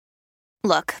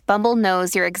Look, Bumble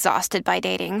knows you're exhausted by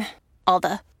dating. All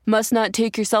the must not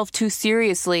take yourself too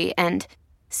seriously and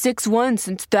 6'1"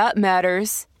 since that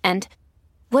matters. And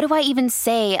what do I even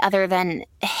say other than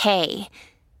hey?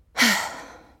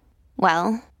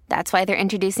 Well, that's why they're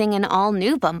introducing an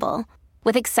all-new Bumble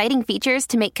with exciting features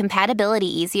to make compatibility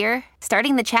easier,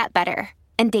 starting the chat better,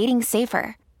 and dating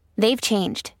safer. They've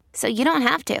changed, so you don't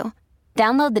have to.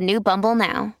 Download the new Bumble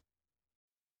now.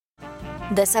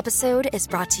 This episode is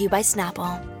brought to you by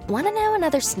Snapple. Want to know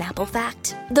another Snapple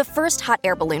fact? The first hot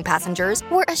air balloon passengers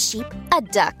were a sheep, a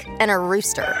duck, and a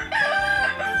rooster.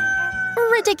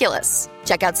 Ridiculous.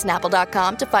 Check out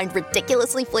Snapple.com to find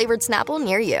ridiculously flavored Snapple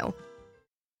near you.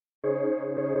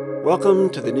 Welcome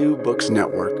to the New Books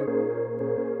Network.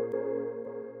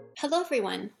 Hello,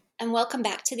 everyone, and welcome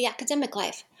back to The Academic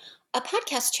Life, a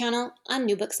podcast channel on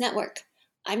New Books Network.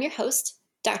 I'm your host,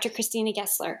 Dr. Christina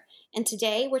Gessler, and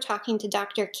today we're talking to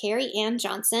Dr. Carrie Ann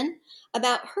Johnson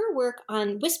about her work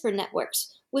on whisper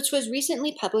networks, which was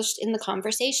recently published in The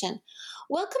Conversation.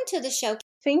 Welcome to the show.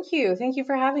 Thank you. Thank you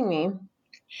for having me.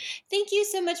 Thank you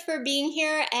so much for being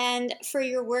here and for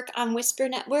your work on whisper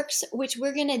networks, which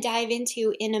we're going to dive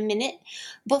into in a minute.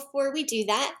 Before we do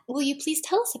that, will you please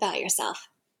tell us about yourself?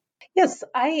 Yes,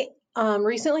 I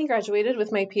recently graduated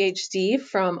with my PhD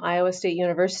from Iowa State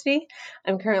University.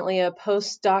 I'm currently a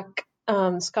postdoc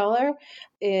scholar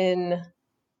in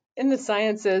the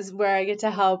sciences, where I get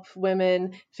to help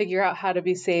women figure out how to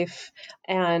be safe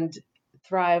and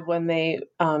thrive when they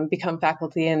become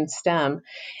faculty in STEM.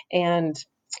 And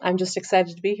I'm just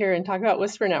excited to be here and talk about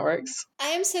whisper networks. I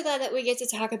am so glad that we get to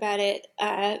talk about it.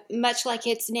 Much like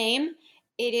its name,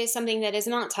 it is something that is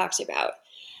not talked about.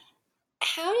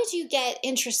 How did you get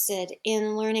interested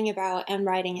in learning about and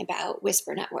writing about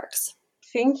whisper networks?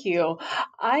 Thank you.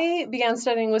 I began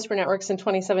studying whisper networks in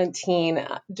 2017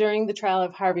 during the trial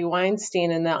of Harvey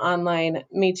Weinstein and the online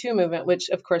Me Too movement, which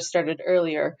of course started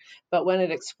earlier. But when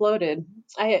it exploded,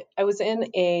 I was in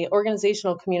a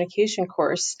organizational communication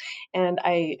course and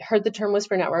I heard the term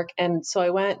whisper network. And so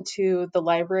I went to the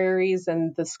libraries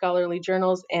and the scholarly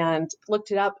journals and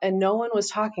looked it up, and no one was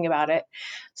talking about it.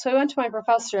 So I went to my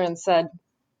professor and said,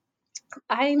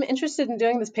 I'm interested in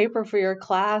doing this paper for your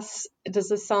class. Does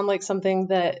this sound like something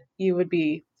that you would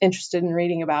be interested in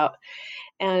reading about?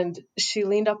 And she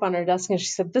leaned up on her desk and she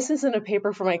said, this isn't a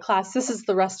paper for my class. This is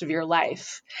the rest of your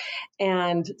life.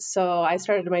 And so I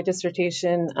started my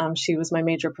dissertation. She was my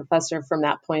major professor from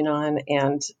that point on.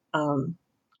 And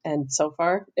so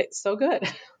far, it's so good.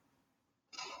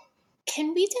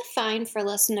 Can we define for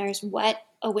listeners what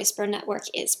a whisper network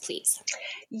is, please?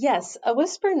 Yes, a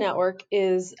whisper network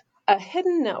is a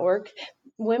hidden network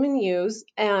women use,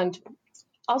 and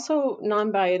also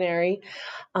non-binary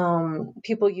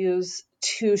people use,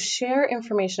 to share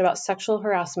information about sexual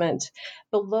harassment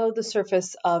below the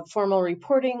surface of formal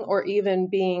reporting or even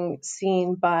being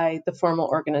seen by the formal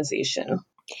organization.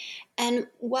 And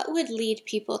what would lead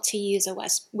people to use a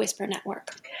whisper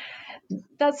network?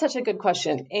 That's such a good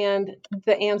question. And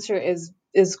the answer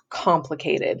is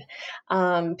complicated.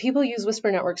 People use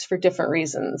whisper networks for different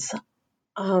reasons.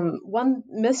 One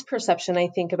misperception I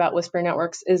think about whisper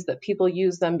networks is that people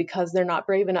use them because they're not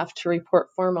brave enough to report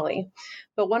formally.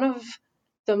 But one of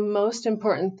the most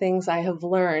important things I have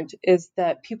learned is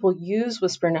that people use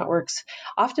whisper networks.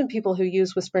 Often people who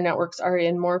use whisper networks are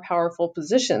in more powerful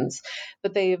positions,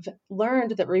 but they've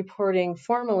learned that reporting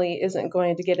formally isn't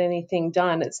going to get anything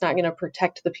done. It's not going to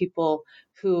protect the people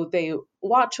who they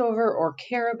watch over or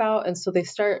care about. And so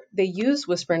they use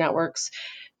whisper networks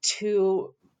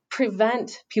to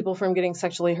prevent people from getting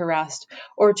sexually harassed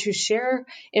or to share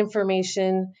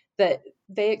information that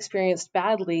they experienced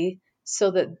badly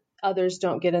so that others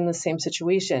don't get in the same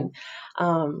situation.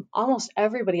 Almost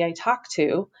everybody I talked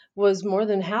to was more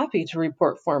than happy to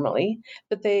report formally,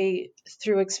 but they,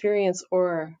 through experience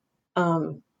or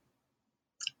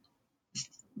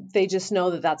they just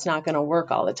know that that's not going to work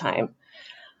all the time.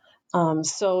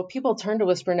 So people turn to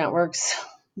whisper networks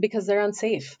because they're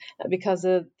unsafe, because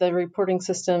the reporting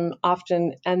system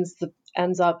often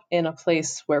ends up in a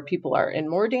place where people are in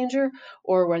more danger,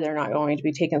 or where they're not going to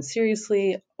be taken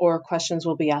seriously, or questions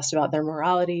will be asked about their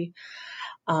morality.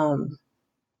 And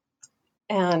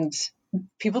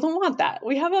people don't want that.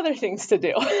 We have other things to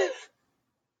do.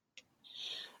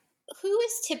 Who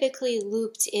is typically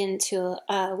looped into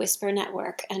a whisper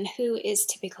network and who is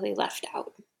typically left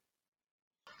out?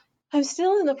 I'm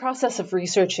still in the process of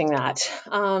researching that.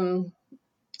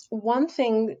 One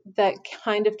thing that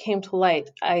kind of came to light,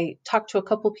 I talked to a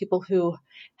couple people who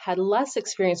had less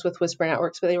experience with whisper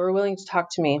networks, but they were willing to talk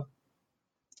to me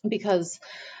because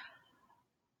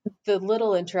the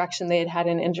little interaction they had had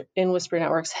in Whisper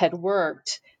Networks had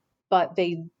worked, but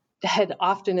they had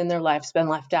often in their lives been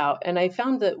left out. And I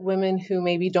found that women who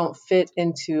maybe don't fit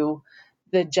into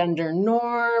the gender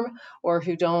norm, or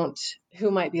who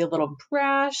might be a little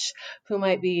brash, who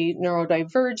might be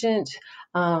neurodivergent,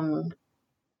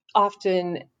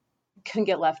 often can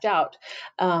get left out.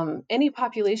 Any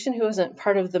population who isn't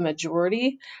part of the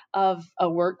majority of a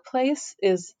workplace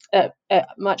is at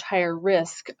much higher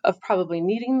risk of probably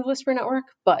needing the Whisper Network,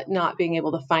 but not being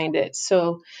able to find it.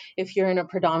 So if you're in a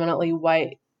predominantly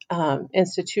white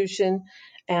institution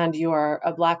and you are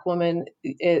a Black woman,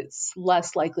 it's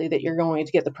less likely that you're going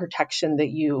to get the protection that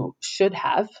you should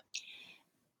have.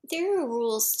 There are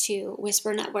rules to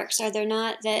Whisper Networks, are there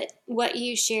not, that what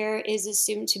you share is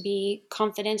assumed to be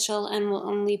confidential and will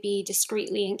only be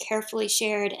discreetly and carefully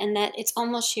shared, and that it's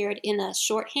almost shared in a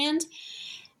shorthand?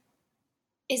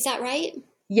 Is that right?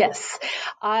 Yes.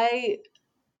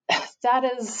 That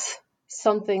is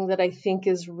something that I think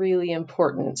is really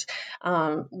important.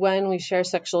 When we share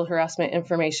sexual harassment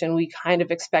information, we kind of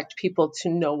expect people to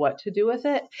know what to do with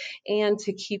it and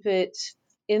to keep it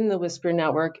in the Whisper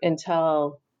Network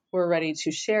until we're ready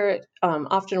to share it.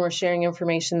 Often we're sharing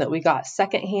information that we got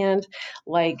secondhand,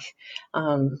 like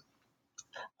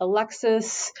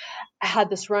Alexis had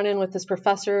this run-in with this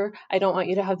professor. I don't want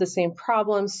you to have the same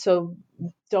problems, so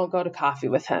don't go to coffee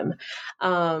with him.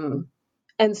 And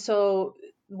so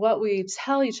what we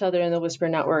tell each other in the Whisper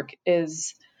Network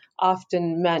is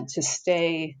often meant to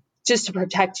stay just to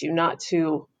protect you, not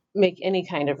to make any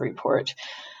kind of report.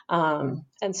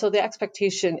 And so the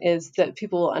expectation is that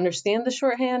people will understand the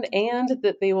shorthand and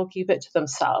that they will keep it to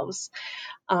themselves.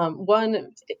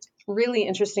 One really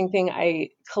interesting thing I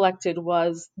collected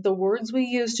was the words we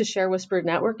use to share Whisper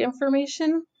Network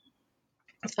information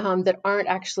that aren't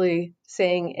actually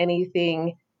saying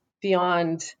anything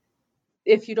beyond,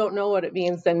 if you don't know what it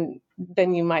means, then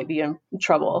you might be in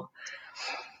trouble.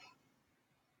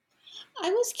 I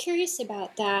was curious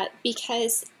about that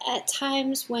because at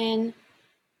times when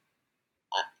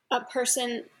a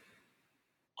person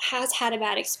has had a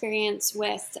bad experience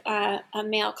with a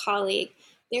male colleague,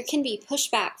 there can be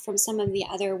pushback from some of the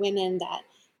other women that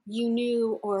you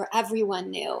knew or everyone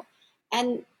knew,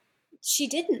 and she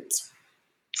didn't.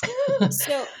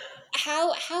 So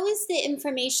how is the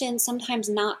information sometimes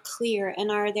not clear, and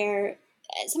are there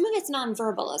some of it's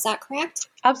nonverbal? Is that correct?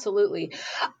 Absolutely.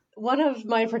 One of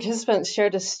my participants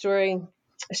shared a story.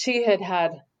 She had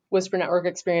had Whisper Network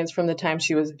experience from the time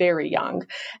she was very young.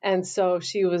 And so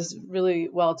she was really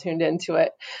well tuned into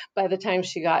it. By the time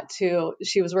she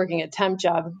was working a temp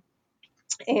job.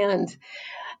 And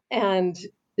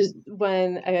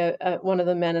when one of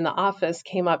the men in the office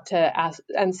came up to ask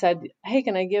and said, "Hey,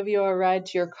 can I give you a ride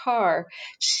to your car?"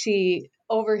 She,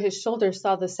 over his shoulder,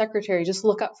 saw the secretary just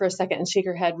look up for a second and shake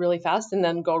her head really fast and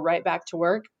then go right back to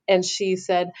work. And she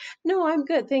said, "No, I'm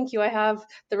good. Thank you. I have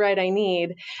the ride I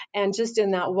need." And just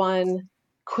in that one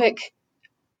quick,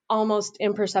 almost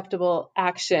imperceptible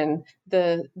action,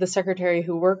 the secretary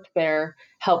who worked there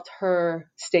helped her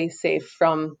stay safe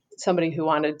from somebody who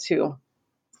wanted to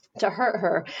hurt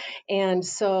her. And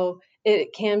so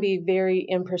it can be very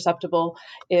imperceptible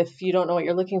if you don't know what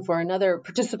you're looking for. Another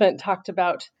participant talked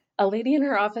about a lady in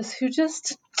her office who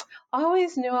just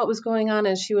always knew what was going on,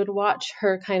 and she would watch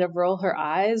her kind of roll her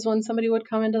eyes when somebody would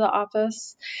come into the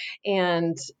office.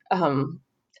 And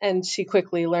she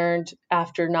quickly learned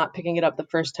after not picking it up the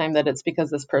first time that it's because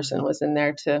this person was in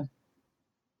there to,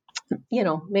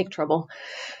 make trouble.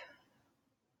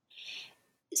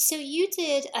 So you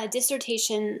did a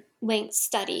dissertation-length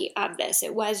study of this.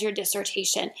 It was your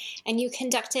dissertation, and you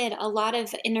conducted a lot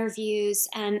of interviews,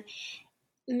 and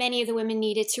many of the women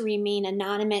needed to remain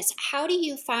anonymous. How do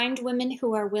you find women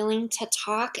who are willing to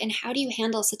talk, and how do you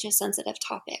handle such a sensitive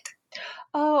topic?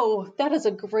 Oh, that is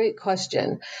a great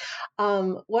question.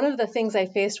 One of the things I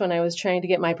faced when I was trying to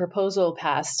get my proposal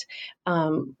passed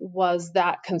was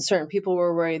that concern. People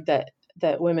were worried that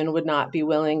women would not be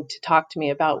willing to talk to me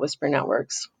about Whisper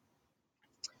Networks.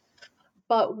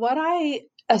 But what I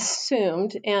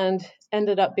assumed and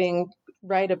ended up being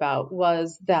right about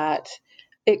was that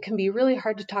it can be really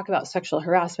hard to talk about sexual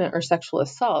harassment or sexual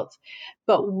assault,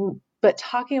 but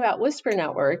talking about Whisper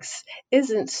Networks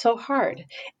isn't so hard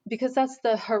because that's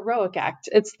the heroic act.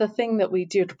 It's the thing that we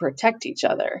do to protect each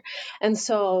other. And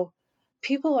so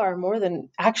people are more than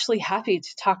actually happy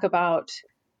to talk about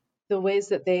the ways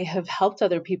that they have helped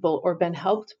other people or been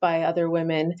helped by other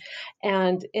women.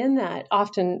 And in that,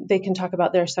 often they can talk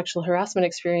about their sexual harassment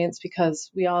experience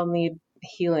because we all need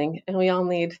healing and we all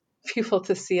need people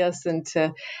to see us and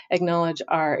to acknowledge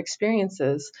our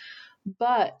experiences.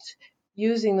 But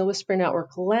using the Whisper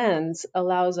Network lens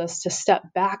allows us to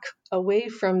step back away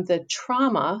from the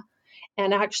trauma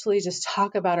and actually just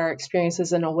talk about our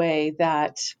experiences in a way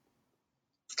that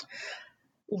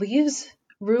leaves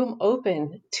room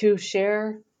open to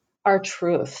share our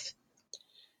truth.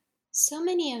 So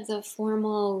many of the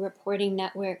formal reporting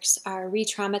networks are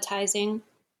re-traumatizing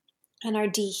and are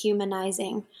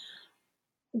dehumanizing.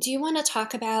 Do you want to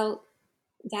talk about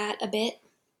that a bit?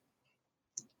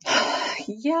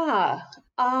 Yeah.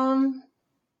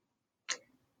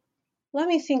 Let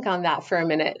me think on that for a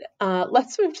minute.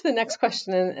 Let's move to the next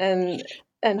question,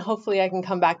 and hopefully I can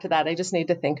come back to that. I just need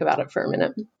to think about it for a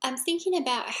minute. I'm thinking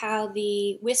about how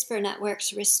the Whisper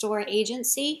networks restore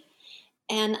agency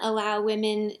and allow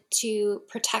women to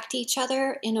protect each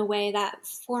other in a way that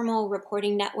formal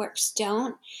reporting networks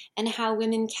don't, and how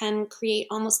women can create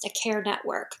almost a care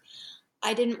network.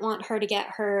 I didn't want her to get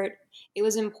hurt. It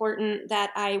was important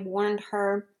that I warned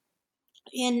her.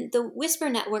 In the Whisper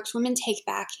networks, women take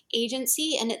back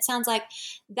agency, and it sounds like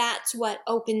that's what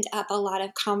opened up a lot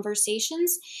of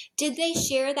conversations. Did they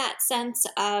share that sense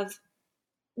of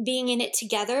being in it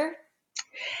together?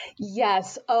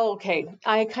 Yes. Oh, okay.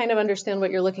 I kind of understand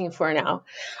what you're looking for now.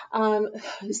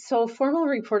 So formal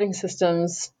reporting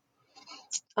systems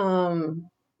do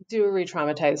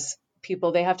re-traumatize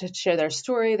people. They have to share their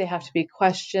story. They have to be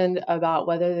questioned about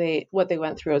whether what they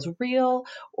went through is real,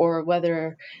 or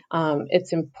whether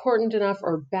it's important enough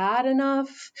or bad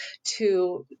enough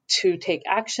to take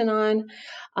action on.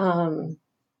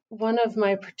 One of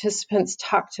my participants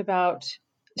talked about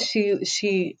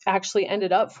she actually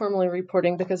ended up formally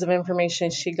reporting because of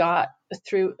information she got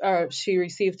through, or she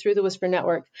received through the Whisper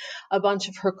Network. A bunch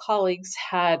of her colleagues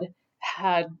had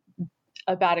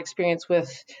a bad experience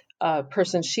with a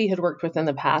person she had worked with in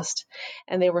the past,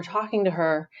 and they were talking to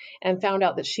her and found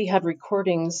out that she had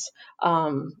recordings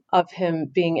of him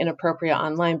being inappropriate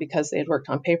online because they had worked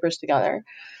on papers together.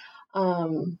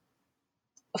 4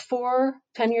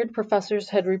 tenured professors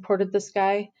had reported this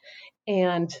guy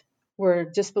and were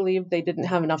disbelieved. They didn't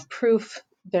have enough proof.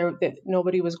 That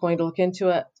nobody was going to look into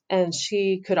it, and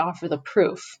she could offer the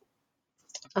proof.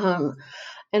 And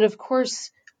of course,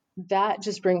 that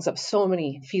just brings up so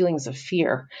many feelings of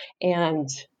fear and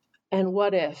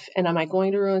what if, and am I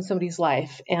going to ruin somebody's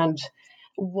life, and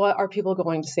what are people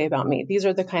going to say about me? These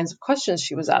are the kinds of questions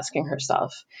she was asking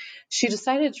herself. She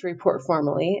decided to report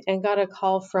formally and got a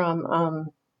call from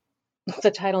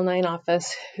the Title IX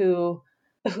office who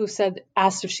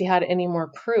asked if she had any more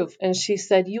proof. And she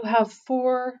said, "You have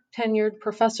 4 tenured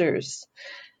professors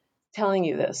telling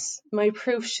you this. My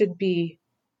proof shouldn't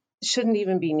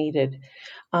even be needed."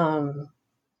 And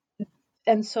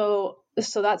so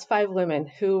that's 5 women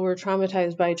who were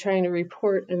traumatized by trying to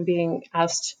report and being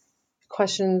asked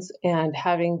questions and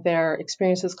having their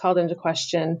experiences called into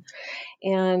question.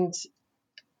 And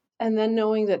then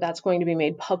knowing that that's going to be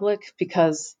made public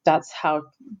because that's how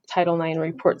Title IX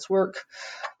reports work,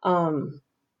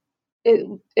 it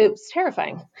was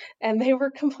terrifying. And they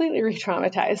were completely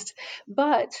re-traumatized.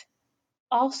 But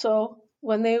also,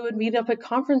 when they would meet up at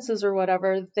conferences or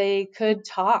whatever, they could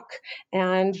talk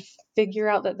and figure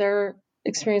out that their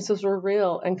experiences were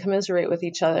real and commiserate with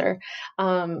each other.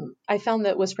 I found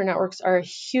that Whisper networks are a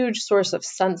huge source of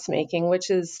sense making, which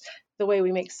is the way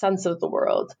we make sense of the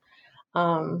world.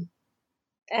 And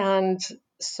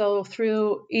so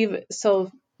formal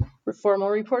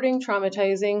reporting,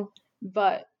 traumatizing,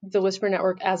 but the Whisper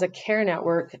network as a care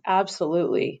network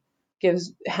absolutely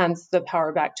hands the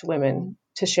power back to women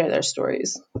to share their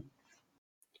stories.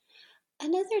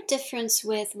 Another difference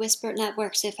with Whisper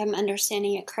networks, if I'm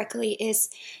understanding it correctly, is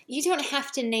you don't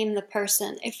have to name the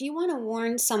person. If you want to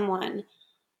warn someone,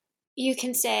 you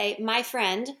can say, "My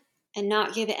friend," and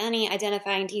not give any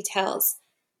identifying details,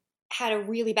 had a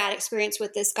really bad experience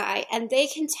with this guy. And they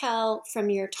can tell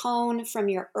from your tone, from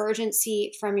your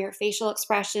urgency, from your facial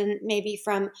expression, maybe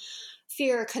from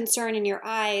fear or concern in your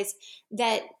eyes,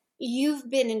 that you've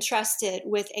been entrusted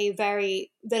with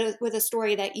with a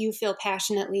story that you feel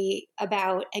passionately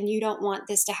about, and you don't want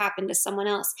this to happen to someone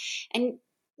else. And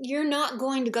you're not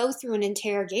going to go through an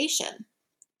interrogation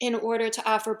in order to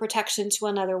offer protection to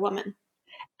another woman.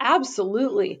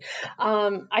 Absolutely.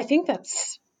 I think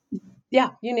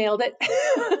you nailed it.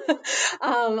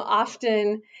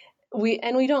 Often we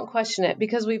don't question it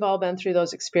because we've all been through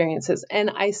those experiences.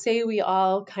 And I say we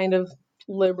all kind of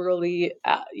liberally,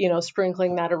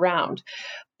 sprinkling that around.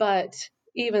 But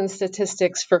even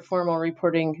statistics for formal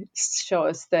reporting show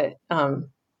us that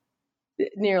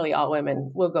nearly all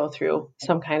women will go through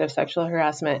some kind of sexual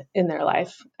harassment in their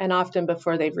life, and often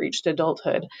before they've reached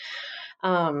adulthood.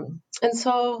 And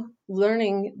so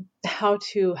learning how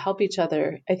to help each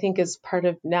other, I think, is part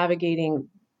of navigating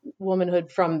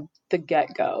womanhood from the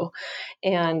get-go.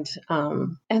 And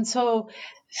so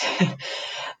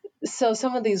so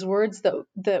some of these words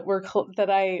that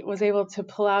I was able to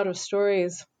pull out of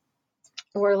stories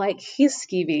were like, he's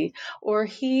skeevy, or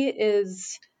he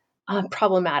is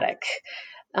problematic.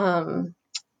 Don't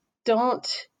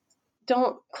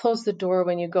close the door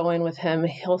when you go in with him.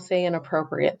 He'll say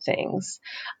inappropriate things.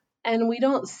 And we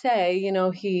don't say, you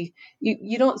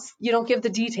don't give the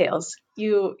details.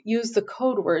 You use the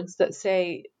code words that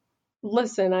say,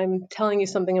 listen, I'm telling you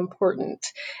something important.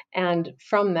 And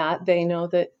from that, they know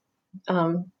that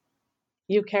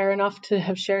you care enough to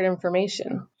have shared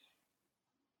information.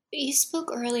 You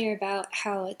spoke earlier about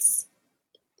how it's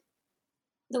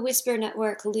the Whisper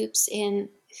Network loops in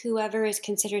whoever is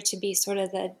considered to be sort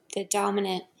of the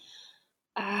dominant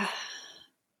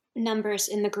numbers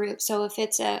in the group. So if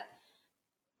it's a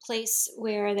place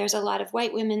where there's a lot of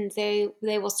white women, they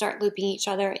will start looping each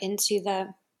other into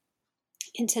the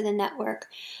network.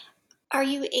 Are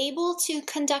you able to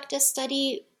conduct a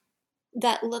study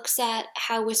that looks at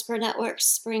how Whisper networks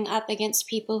spring up against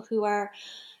people who are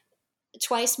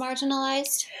twice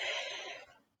marginalized?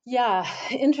 Yeah,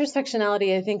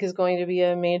 intersectionality, I think, is going to be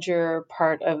a major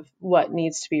part of what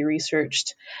needs to be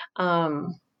researched.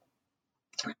 And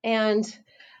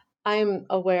I'm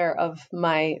aware of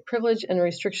my privilege and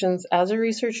restrictions as a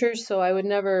researcher, so I would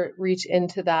never reach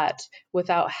into that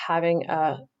without having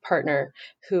a partner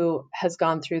who has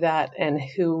gone through that and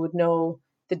who would know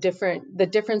the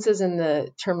differences in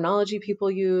the terminology people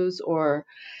use or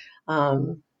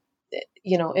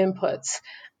inputs.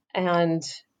 And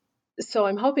so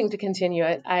I'm hoping to continue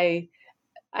it.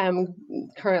 I'm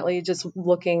currently just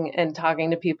looking and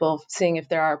talking to people, seeing if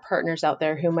there are partners out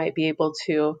there who might be able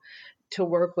to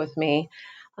work with me.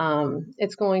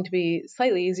 It's going to be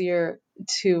slightly easier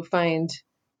to find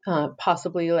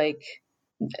possibly like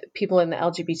people in the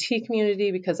LGBT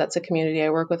community, because that's a community I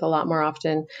work with a lot more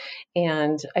often.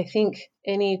 And I think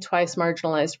any twice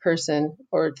marginalized person,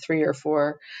 or 3 or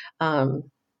 4,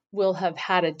 will have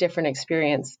had a different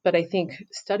experience. But I think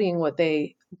studying what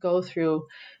they go through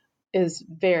is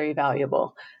very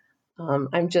valuable.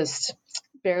 I'm just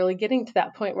barely getting to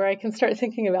that point where I can start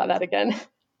thinking about that again.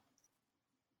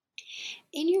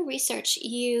 In your research,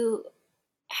 you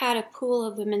had a pool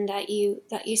of women that you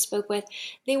spoke with.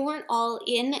 They weren't all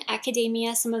in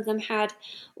academia. Some of them had,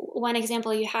 one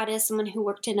example you had is someone who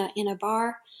worked in a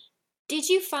bar. Did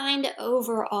you find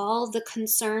overall the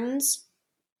concerns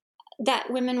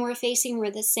that women were facing were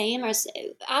the same? Or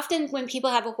often when people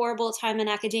have a horrible time in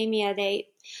academia, they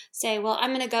say, well,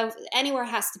 I'm going to go, anywhere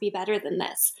has to be better than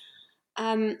this.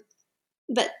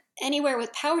 But anywhere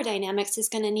with power dynamics is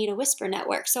going to need a Whisper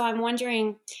network. So I'm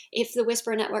wondering if the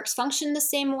Whisper networks function the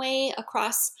same way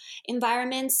across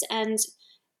environments, and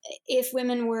if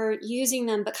women were using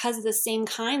them because of the same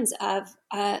kinds of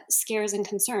scares and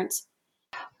concerns.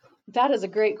 That is a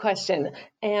great question.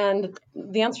 And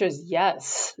the answer is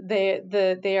yes.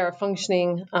 They are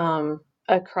functioning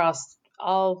across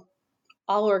all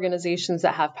organizations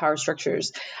that have power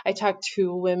structures. I talked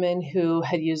to women who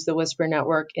had used the Whisper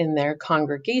Network in their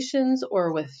congregations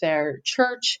or with their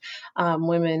church,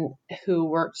 women who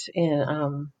worked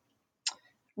in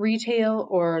retail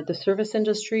or the service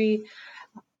industry,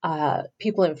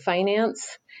 people in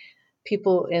finance,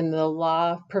 people in the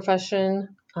law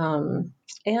profession,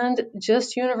 and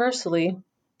just universally,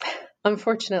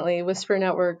 unfortunately, Whisper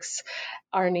networks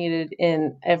are needed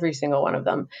in every single one of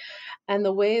them. And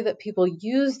the way that people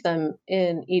use them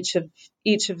in each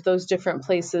of those different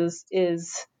places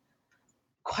is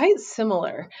quite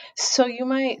similar. So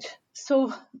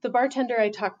the bartender I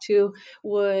talked to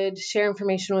would share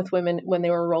information with women when they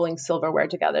were rolling silverware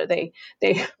together. They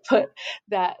talked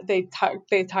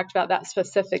about that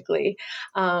specifically.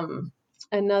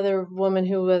 Another woman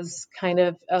who was kind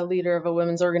of a leader of a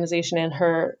women's organization in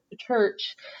her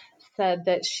church said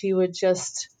that she would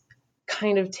just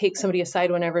kind of take somebody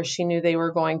aside whenever she knew they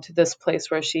were going to this place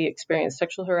where she experienced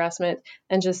sexual harassment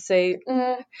and just say,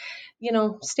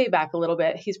 stay back a little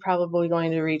bit. He's probably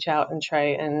going to reach out and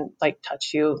try and like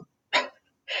touch you.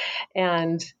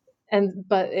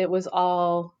 But it was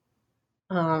all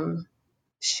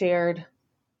shared.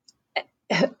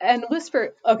 And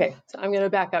Whisper, okay, so I'm going to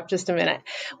back up just a minute.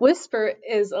 Whisper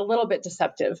is a little bit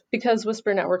deceptive because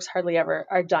Whisper networks hardly ever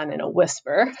are done in a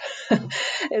whisper.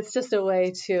 It's just a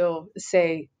way to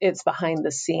say it's behind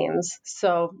the scenes.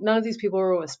 So none of these people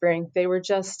were whispering. They were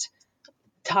just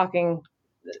talking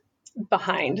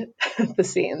behind the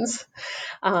scenes.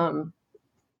 And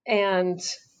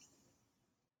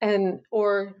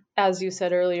or as you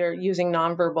said earlier, using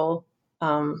nonverbal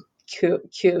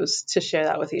cues to share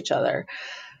that with each other.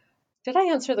 Did I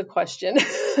answer the question?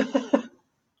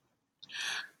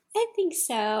 I think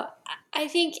so. I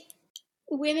think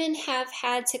women have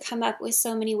had to come up with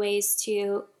so many ways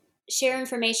to share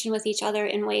information with each other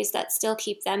in ways that still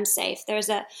keep them safe. There's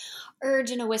a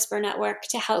urge in a whisper network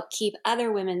to help keep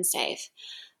other women safe.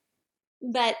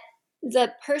 But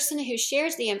the person who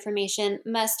shares the information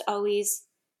must always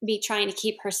be trying to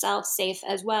keep herself safe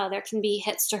as well. There can be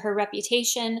hits to her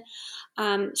reputation.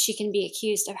 She can be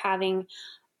accused of having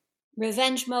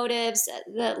revenge motives.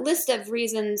 The list of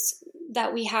reasons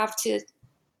that we have to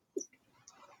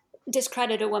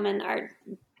discredit a woman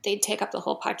they'd take up the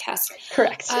whole podcast.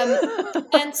 Correct.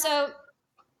 And so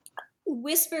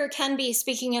whisper can be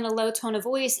speaking in a low tone of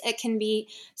voice. It can be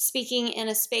speaking in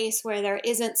a space where there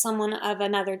isn't someone of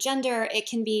another gender. It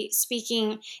can be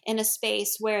speaking in a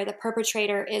space where the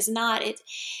perpetrator is not.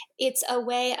 It's a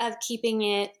way of keeping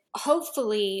it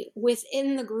hopefully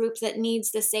within the group that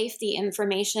needs the safety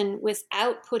information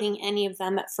without putting any of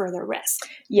them at further risk.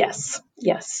 Yes.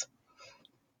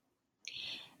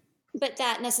 But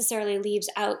that necessarily leaves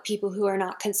out people who are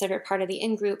not considered part of the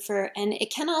in-group and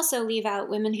it can also leave out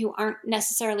women who aren't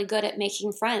necessarily good at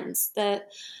making friends. The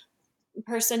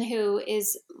person who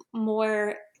is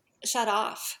more shut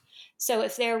off. So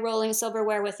if they're rolling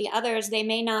silverware with the others, they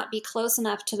may not be close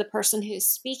enough to the person who's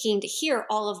speaking to hear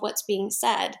all of what's being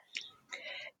said.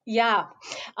 Yeah.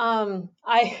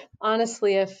 I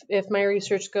honestly, if my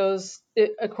research goes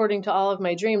according to all of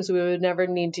my dreams, we would never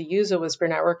need to use a whisper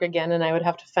network again, and I would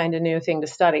have to find a new thing to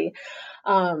study.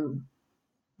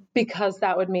 Because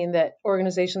that would mean that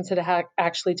organizations had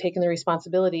actually taken the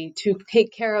responsibility to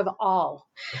take care of all,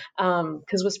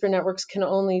 because whisper networks can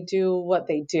only do what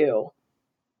they do.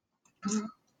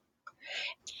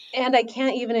 And I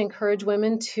can't even encourage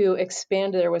women to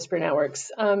expand their whisper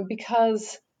networks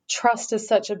because trust is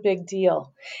such a big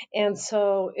deal. And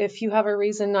so if you have a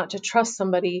reason not to trust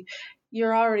somebody,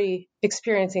 you're already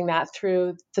experiencing that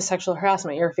through the sexual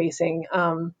harassment you're facing.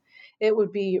 It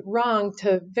would be wrong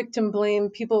to victim blame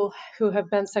people who have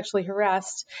been sexually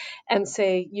harassed and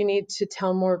say you need to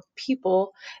tell more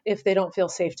people if they don't feel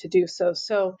safe to do so.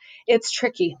 So it's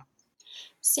tricky.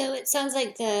 So it sounds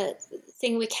like the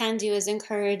thing we can do is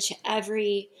encourage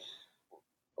every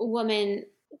woman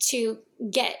to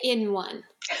get in one.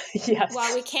 Yes.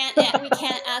 While we can't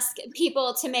ask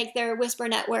people to make their whisper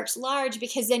networks large,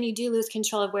 because then you do lose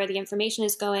control of where the information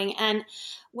is going. And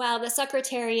while the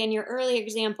secretary in your early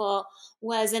example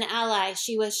was an ally,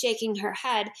 she was shaking her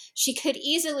head. She could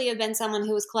easily have been someone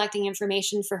who was collecting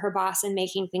information for her boss and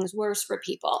making things worse for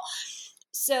people.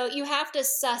 So you have to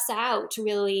suss out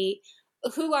really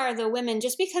who are the women.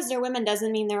 Just because they're women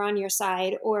doesn't mean they're on your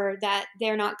side or that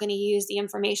they're not going to use the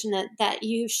information that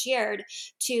you've shared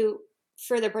to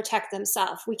further protect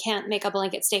themselves. We can't make a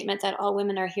blanket statement that all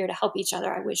women are here to help each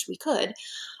other. I wish we could,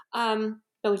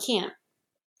 but we can't.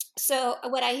 So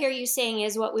what I hear you saying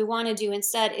is what we want to do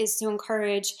instead is to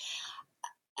encourage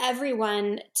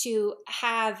everyone to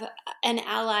have an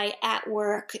ally at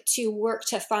work, to work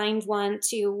to find one,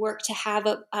 to work to have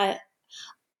a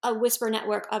whisper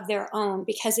network of their own.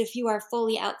 Because if you are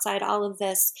fully outside all of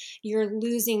this, you're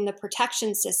losing the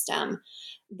protection system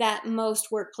that most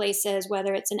workplaces,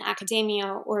 whether it's in academia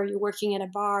or you're working at a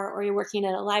bar or you're working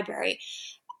at a library,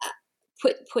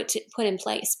 put in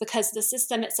place, because the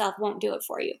system itself won't do it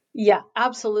for you. Yeah,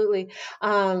 absolutely.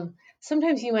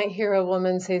 Sometimes you might hear a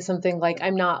woman say something like,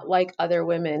 I'm not like other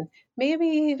women.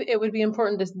 Maybe it would be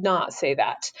important to not say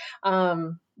that.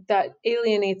 That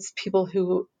alienates people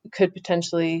who could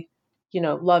potentially,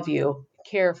 love you,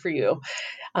 care for you,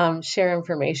 share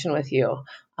information with you.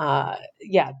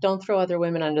 Don't throw other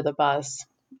women under the bus.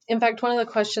 In fact, one of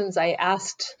the questions I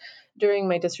asked during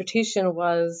my dissertation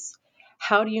was,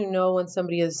 how do you know when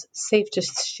somebody is safe to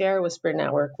share whisper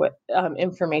network with,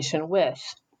 information with?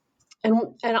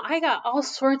 And I got all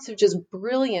sorts of just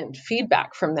brilliant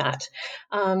feedback from that.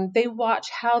 They watch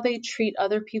how they treat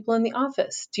other people in the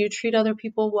office. Do you treat other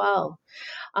people well?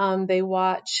 They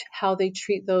watch how they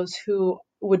treat those who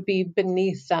would be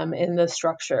beneath them in the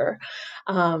structure.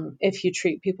 If you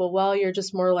treat people well, you're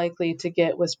just more likely to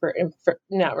get whisper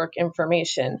network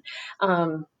information.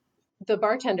 The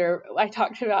bartender I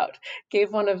talked about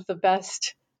gave one of the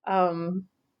best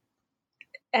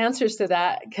answers to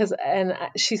that, and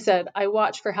she said, I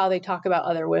watch for how they talk about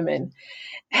other women.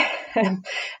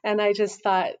 And I just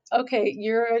thought, okay,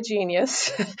 you're a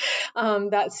genius.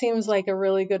 That seems like a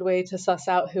really good way to suss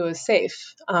out who is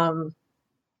safe.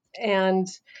 And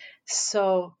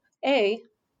so,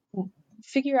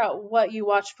 figure out what you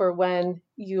watch for when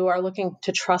you are looking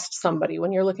to trust somebody,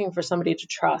 when you're looking for somebody to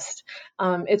trust.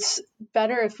 It's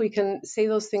better if we can say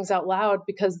those things out loud,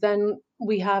 because then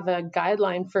we have a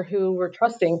guideline for who we're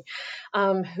trusting,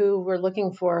 who we're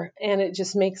looking for, and it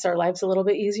just makes our lives a little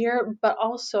bit easier. But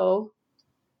also,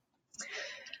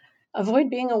 avoid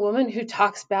being a woman who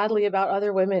talks badly about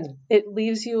other women. It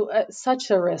leaves you at such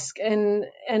a risk, and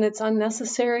it's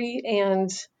unnecessary. And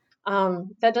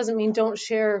that doesn't mean don't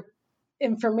share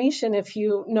information if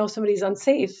you know somebody's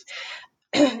unsafe.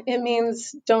 It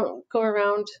means don't go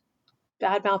around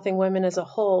bad mouthing women as a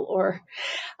whole, or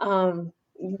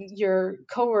your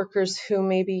coworkers who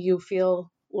maybe you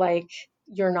feel like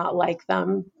you're not like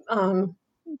them.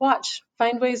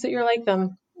 Find ways that you're like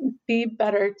them. Be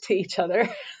better to each other.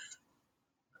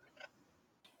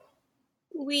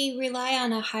 We rely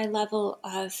on a high level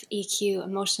of EQ,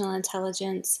 emotional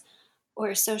intelligence,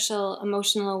 or social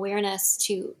emotional awareness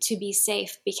to be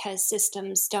safe, because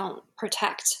systems don't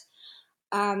protect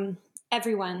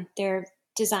everyone. They're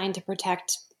designed to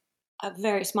protect a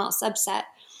very small subset.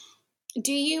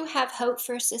 Do you have hope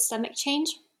for systemic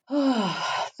change?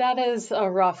 That is a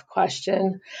rough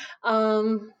question.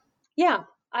 Yeah,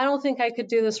 I don't think I could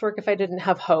do this work if I didn't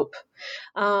have hope.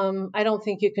 I don't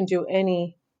think you can do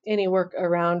any work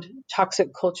around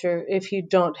toxic culture if you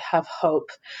don't have hope.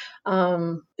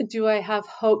 Do I have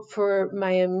hope for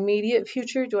my immediate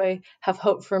future? Do I have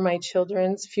hope for my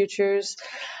children's futures?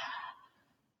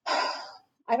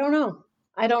 I don't know.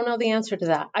 I don't know the answer to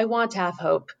that. I want to have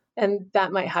hope, and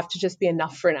that might have to just be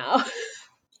enough for now.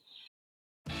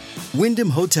 Wyndham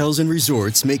Hotels and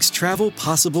Resorts makes travel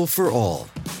possible for all.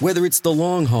 Whether it's the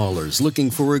long haulers looking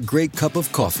for a great cup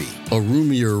of coffee, a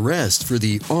roomier rest for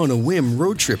the on-a-whim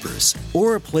road trippers,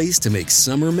 or a place to make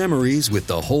summer memories with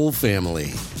the whole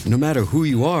family. No matter who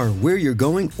you are, where you're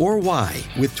going, or why,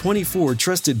 with 24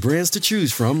 trusted brands to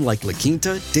choose from like La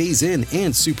Quinta, Days Inn,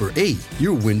 and Super 8,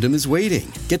 your Wyndham is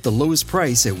waiting. Get the lowest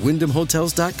price at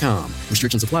WyndhamHotels.com.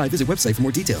 Restrictions apply. Visit website for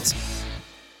more details.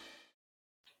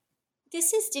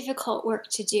 This is difficult work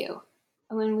to do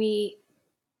when we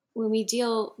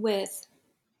deal with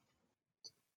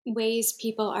ways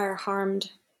people are harmed.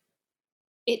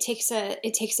 It takes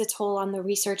a toll on the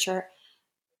researcher.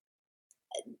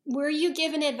 Were you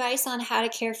given advice on how to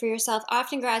care for yourself?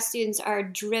 Often grad students are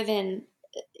driven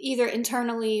either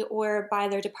internally or by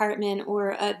their department, or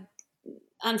a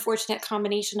unfortunate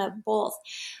combination of both.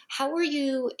 How were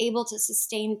you able to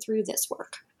sustain through this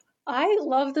work? I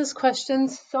love this question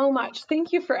so much.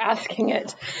 Thank you for asking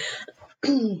it.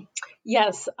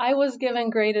 Yes, I was given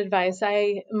great advice.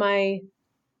 My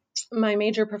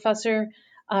major professor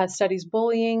studies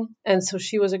bullying, and so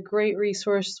she was a great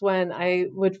resource when I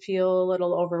would feel a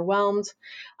little overwhelmed.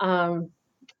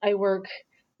 I work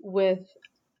with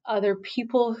other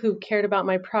people who cared about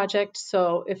my project,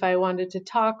 so if I wanted to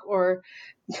talk or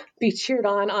be cheered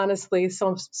on, honestly,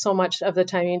 so much of the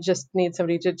time you just need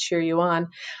somebody to cheer you on.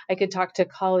 I could talk to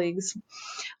colleagues.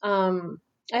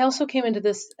 I also came into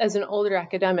this as an older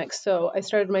academic, so I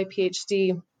started my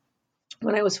PhD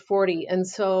when I was 40. And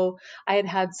so I had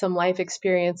had some life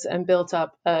experience and built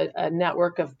up a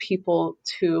network of people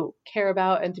to care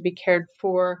about and to be cared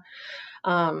for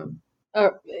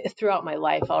throughout my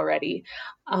life already.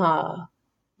 But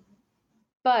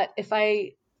if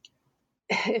I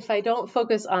don't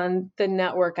focus on the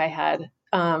network I had,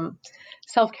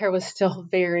 self-care was still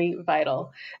very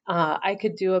vital. I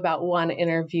could do about one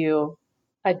interview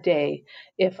a day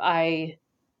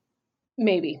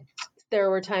there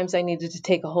were times I needed to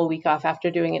take a whole week off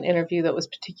after doing an interview that was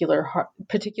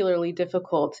particularly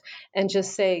difficult, and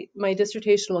just say, my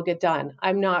dissertation will get done.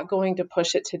 I'm not going to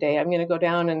push it today. I'm going to go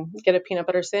down and get a peanut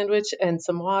butter sandwich and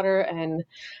some water and,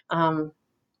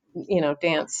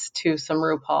 dance to some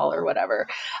RuPaul or whatever.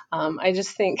 I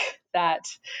just think that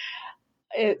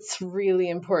it's really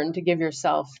important to give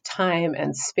yourself time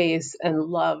and space and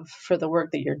love for the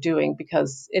work that you're doing,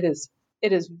 because it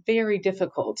is very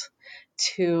difficult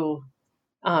to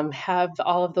have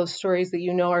all of those stories that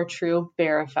you know are true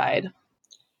verified.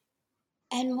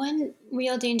 And one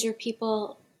real danger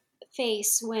people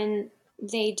face when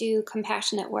they do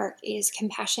compassionate work is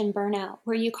compassion burnout.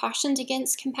 Were you cautioned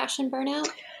against compassion burnout?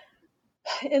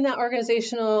 In that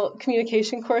organizational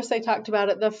communication course I talked about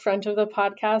at the front of the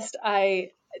podcast,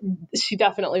 she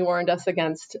definitely warned us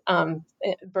against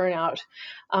burnout.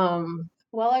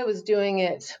 While I was doing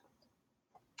it,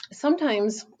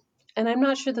 sometimes, and I'm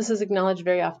not sure this is acknowledged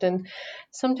very often,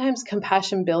 sometimes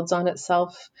compassion builds on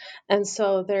itself. And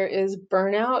so there is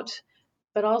burnout,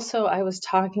 but also I was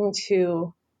talking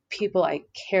to people I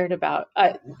cared about.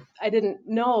 I didn't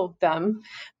know them,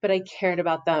 but I cared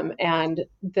about them. And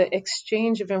the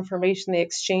exchange of information, the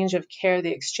exchange of care,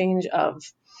 the exchange of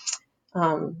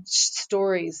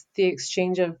stories, the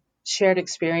exchange of shared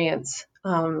experience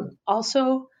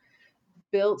also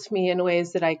built me in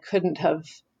ways that I couldn't have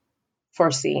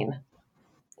foreseen.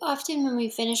 Often when we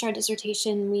finish our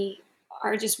dissertation, we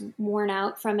are just worn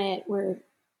out from it. We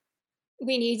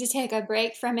need to take a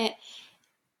break from it.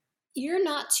 You're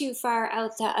not too far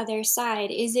out the other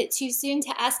side. Is it too soon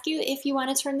to ask you if you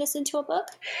want to turn this into a book?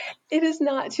 It is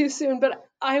not too soon, but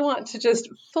I want to just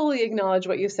fully acknowledge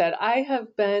what you said. I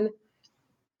have been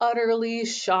utterly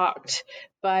shocked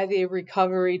by the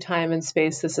recovery time and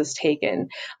space this has taken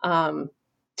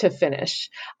to finish.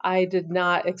 I did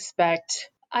not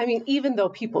expect, even though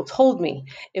people told me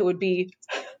it would be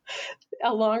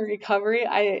a long recovery,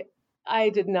 I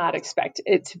did not expect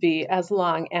it to be as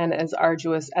long and as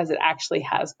arduous as it actually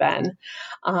has been.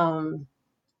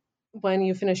 When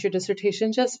you finish your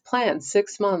dissertation, just plan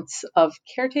 6 months of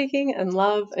caretaking and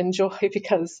love and joy,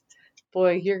 because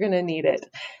boy, you're going to need it.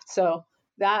 So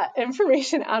that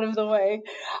information out of the way,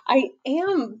 I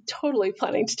am totally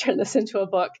planning to turn this into a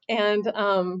book and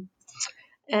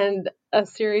a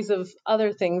series of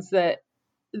other things that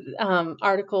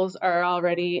articles are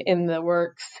already in the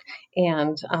works.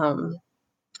 And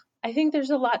I think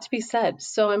there's a lot to be said.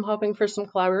 So I'm hoping for some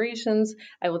collaborations.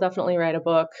 I will definitely write a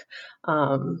book.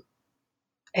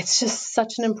 It's just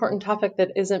such an important topic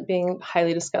that isn't being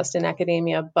highly discussed in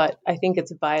academia, but I think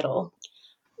it's vital.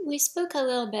 We spoke a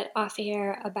little bit off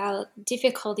air about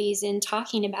difficulties in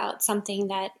talking about something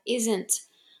that isn't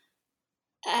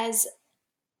as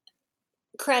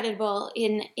credible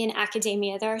in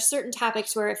academia. There are certain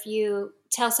topics where if you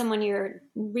tell someone you're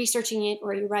researching it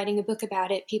or you're writing a book about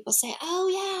it, people say, "Oh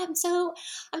yeah, I'm so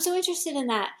interested in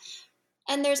that."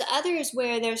 And there's others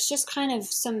where there's just kind of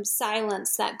some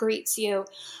silence that greets you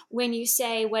when you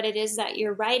say what it is that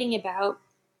you're writing about.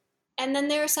 And then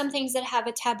there are some things that have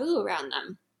a taboo around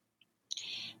them.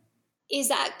 Is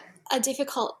that a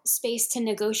difficult space to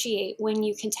negotiate when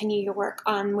you continue your work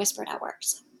on Whisper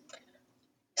Networks?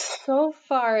 So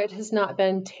far, it has not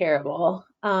been terrible.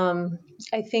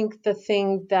 I think the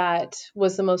thing that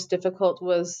was the most difficult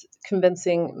was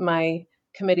convincing my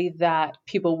committee that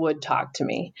people would talk to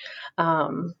me.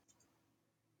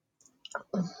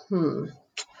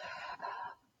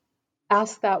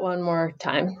 Ask that one more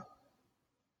time.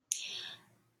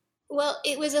 Well,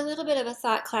 it was a little bit of a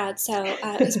thought cloud, so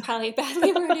it was probably a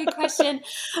badly worded question.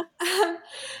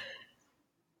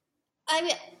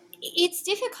 It's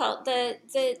difficult.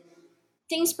 The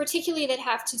things particularly that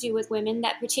have to do with women,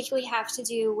 that particularly have to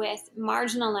do with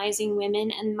marginalizing women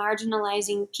and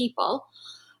marginalizing people,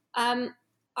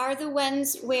 are the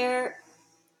ones where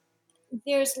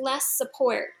there's less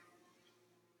support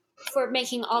for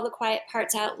making all the quiet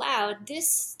parts out loud.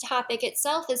 This topic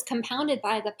itself is compounded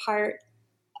by the part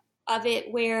of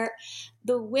it where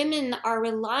the women are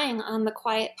relying on the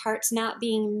quiet parts not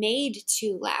being made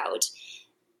too loud.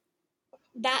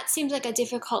 That seems like a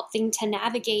difficult thing to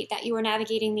navigate, that you were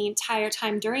navigating the entire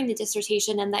time during the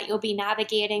dissertation and that you'll be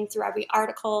navigating through every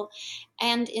article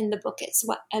and in the book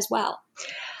as well.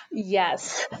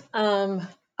 Yes.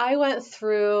 I went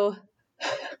through,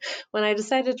 when I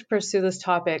decided to pursue this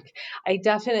topic, I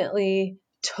definitely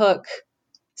took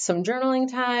some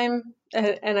journaling time.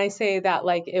 And I say that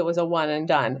like it was a one and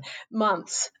done.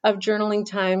 Months of journaling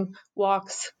time,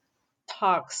 walks,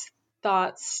 talks,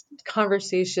 thoughts,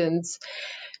 conversations,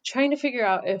 trying to figure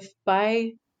out if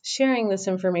by sharing this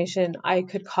information, I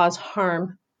could cause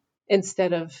harm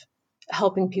instead of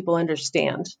helping people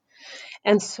understand.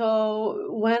 And so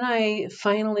when I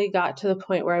finally got to the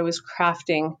point where I was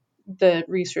crafting the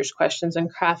research questions and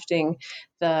crafting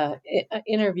the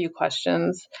interview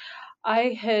questions,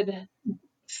 I had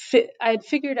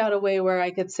figured out a way where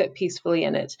I could sit peacefully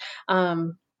in it.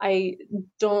 I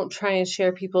don't try and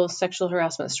share people's sexual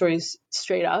harassment stories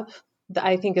straight up.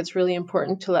 I think it's really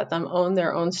important to let them own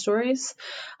their own stories.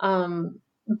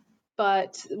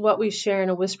 But what we share in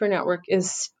a Whisper Network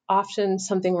is often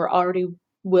something we're already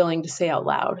willing to say out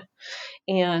loud.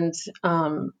 And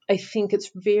I think it's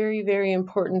very, very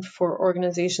important for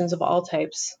organizations of all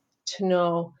types to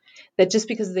know that just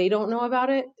because they don't know about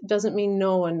it doesn't mean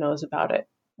no one knows about it.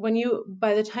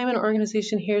 By the time an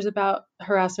organization hears about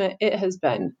harassment, it has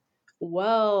been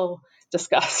well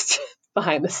discussed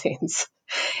behind the scenes.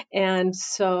 And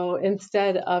so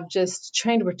instead of just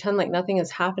trying to pretend like nothing is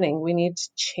happening, we need to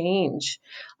change.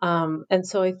 And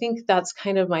so I think that's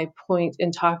kind of my point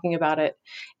in talking about it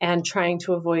and trying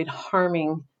to avoid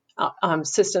harming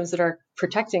systems that are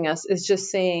protecting us, is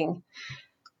just saying,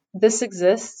 this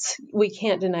exists. We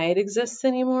can't deny it exists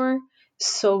anymore.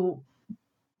 So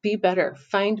be better,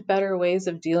 find better ways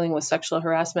of dealing with sexual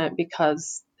harassment,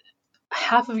 because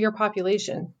half of your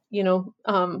population,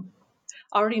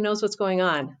 already knows what's going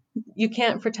on. You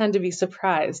can't pretend to be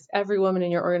surprised. Every woman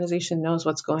in your organization knows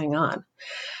what's going on.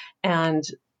 And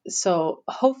so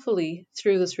hopefully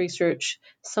through this research,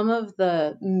 some of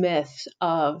the myth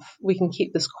of we can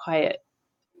keep this quiet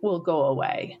will go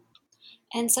away.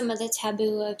 And some of the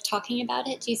taboo of talking about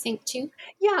it, do you think too?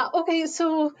 Yeah. Okay.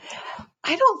 So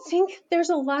I don't think there's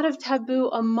a lot of taboo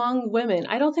among women.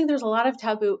 I don't think there's a lot of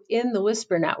taboo in the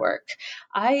Whisper Network.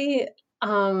 I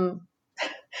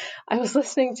was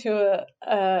listening to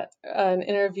an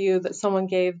interview that someone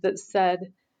gave that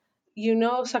said,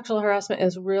 sexual harassment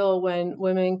is real when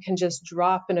women can just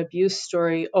drop an abuse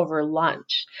story over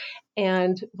lunch.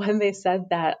 And when they said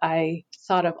that, I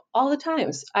thought of all the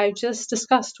times I just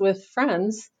discussed with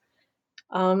friends,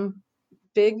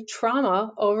 big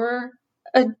trauma over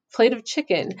a plate of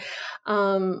chicken.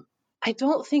 I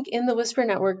don't think in the Whisper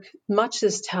Network much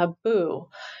is taboo.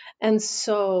 And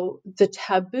so the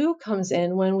taboo comes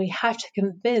in when we have to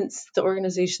convince the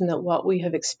organization that what we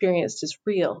have experienced is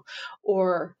real,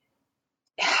 or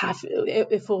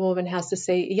if a woman has to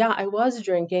say, yeah, I was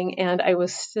drinking and I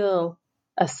was still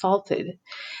assaulted.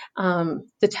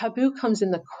 The taboo comes in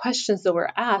the questions that were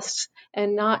asked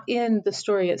and not in the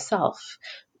story itself.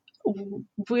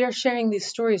 We are sharing these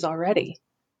stories already,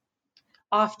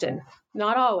 often,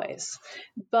 not always,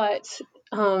 but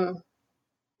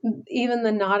even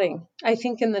the nodding. I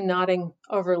think in the nodding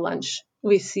over lunch,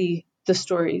 we see the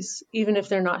stories, even if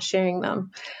they're not sharing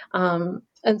them.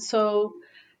 And so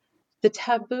the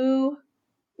taboo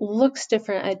looks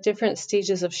different at different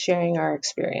stages of sharing our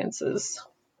experiences.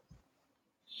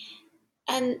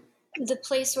 And the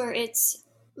place where it's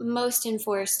most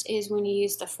enforced is when you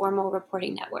use the formal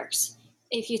reporting networks.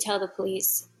 If you tell the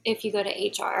police, if you go to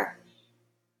HR,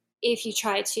 if you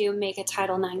try to make a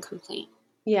Title IX complaint.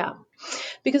 Yeah,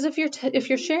 because if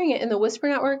you're sharing it in the Whisper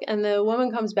Network and the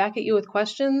woman comes back at you with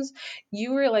questions,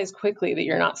 you realize quickly that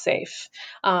you're not safe.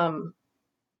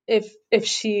 If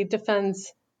she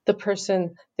defends the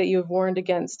person that you have warned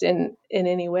against in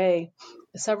any way,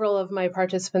 several of my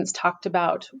participants talked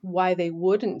about why they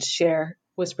wouldn't share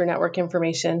Whisper Network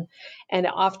information, and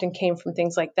it often came from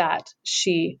things like that.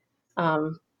 She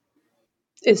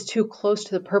is too close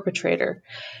to the perpetrator.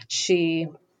 She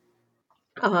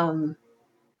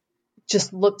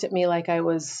just looked at me like I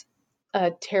was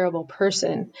a terrible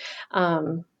person.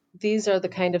 These are the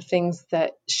kind of things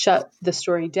that shut the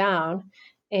story down.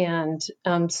 And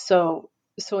so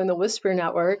in the Whisper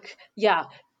Network, yeah,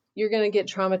 you're going to get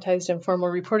traumatized in formal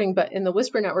reporting, but in the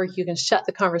Whisper Network, you can shut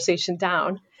the conversation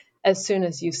down as soon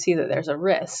as you see that there's a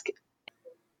risk.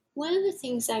 One of the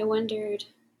things I wondered,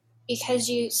 because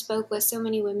you spoke with so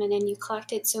many women and you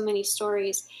collected so many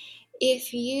stories,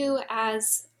 if you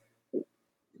as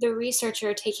the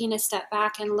researcher taking a step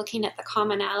back and looking at the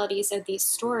commonalities of these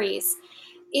stories,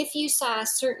 if you saw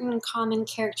certain common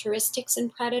characteristics in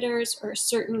predators or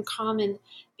certain common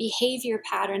behavior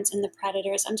patterns in the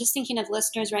predators, I'm just thinking of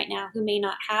listeners right now who may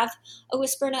not have a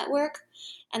Whisper Network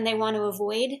and they want to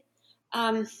avoid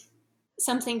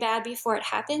something bad before it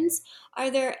happens. Are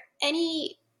there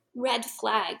any red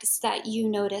flags that you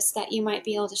notice that you might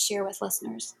be able to share with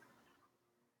listeners?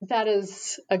 That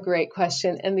is a great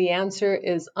question. And the answer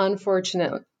is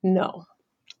unfortunate, no,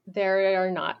 there are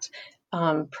not.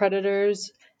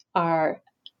 Predators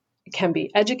can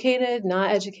be educated,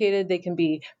 not educated. They can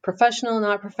be professional,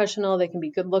 not professional. They can be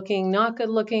good looking, not good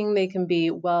looking. They can be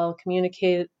well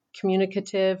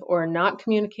communicative or not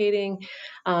communicating.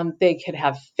 They could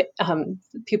have,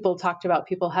 people talked about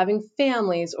people having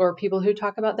families or people who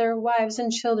talk about their wives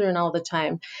and children all the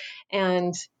time.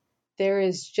 And there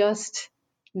is just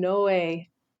no way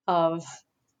of,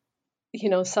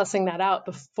 sussing that out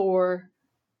before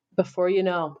you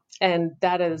know. And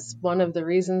that is one of the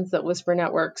reasons that Whisper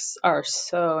Networks are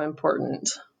so important.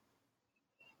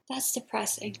 That's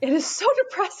depressing. It is so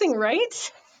depressing,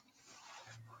 right?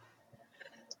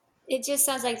 It just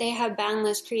sounds like they have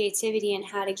boundless creativity in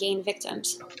how to gain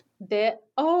victims.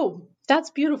 That's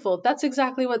beautiful. That's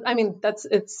exactly what,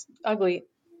 it's ugly,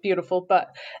 beautiful,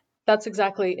 but that's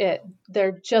exactly it.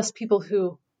 They're just people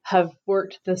who have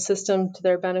worked the system to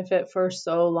their benefit for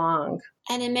so long.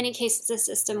 And in many cases, the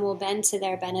system will bend to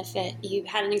their benefit. You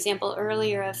had an example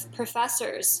earlier of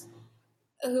professors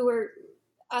who were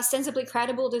ostensibly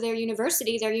credible to their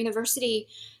university. Their university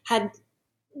had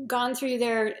gone through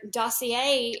their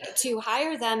dossier to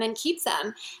hire them and keep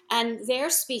them, and they're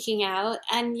speaking out,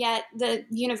 and yet the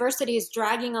university is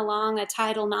dragging along a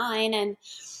Title IX, and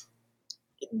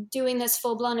doing this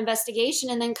full-blown investigation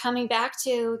and then coming back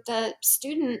to the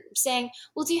student saying,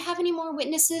 well, do you have any more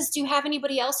witnesses? Do you have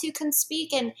anybody else who can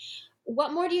speak? And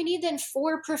what more do you need than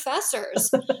 4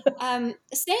 professors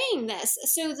saying this?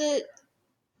 So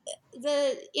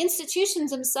the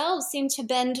institutions themselves seem to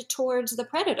bend towards the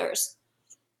predators.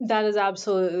 That is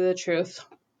absolutely the truth.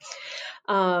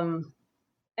 And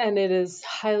it is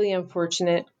highly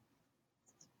unfortunate.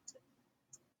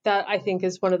 That, I think,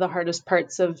 is one of the hardest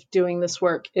parts of doing this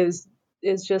work is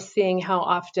just seeing how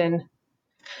often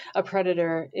a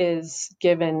predator is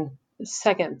given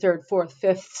second, third, fourth,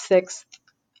 fifth, sixth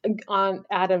on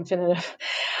ad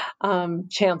infinitum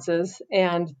chances,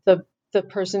 and the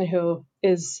person who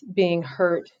is being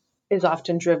hurt is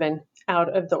often driven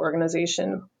out of the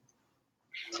organization.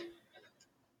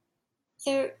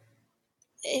 There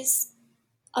is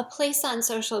a place on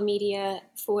social media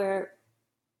for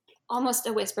almost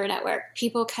a whisper network.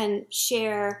 People can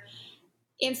share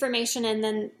information, and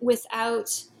then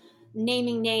without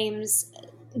naming names,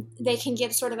 they can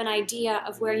give sort of an idea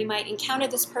of where you might encounter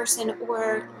this person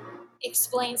or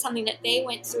explain something that they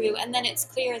went through. And then it's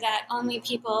clear that only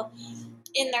people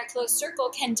in their close circle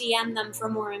can DM them for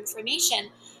more information.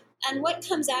 And what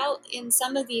comes out in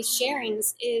some of these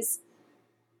sharings is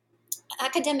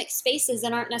academic spaces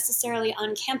that aren't necessarily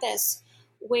on campus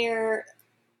where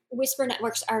whisper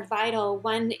networks are vital.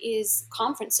 One is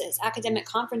conferences. Academic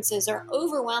conferences are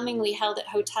overwhelmingly held at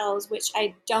hotels, which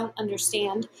I don't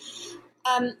understand.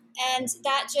 And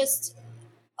that just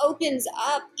opens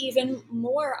up even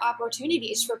more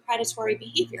opportunities for predatory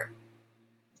behavior.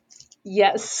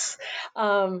 Yes.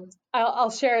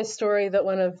 I'll share a story that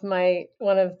one of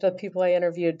the people I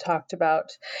interviewed talked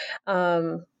about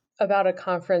a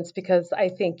conference, because I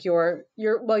think you're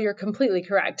completely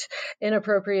correct.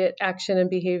 Inappropriate action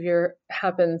and behavior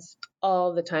happens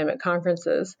all the time at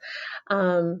conferences.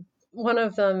 One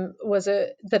of them was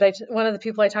one of the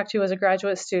people I talked to was a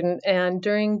graduate student, and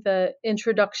during the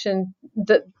introduction,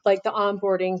 the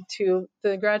onboarding to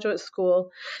the graduate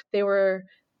school, they were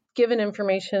given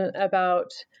information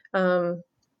about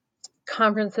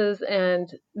conferences and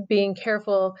being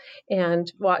careful and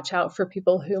watch out for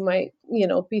people who might,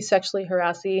 be sexually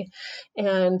harassing.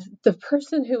 And the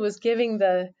person who was giving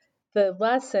the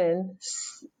lesson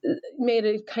made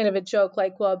a kind of a joke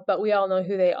like, well, but we all know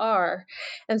who they are.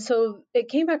 And so it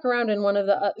came back around, and one of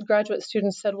the graduate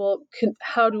students said, well,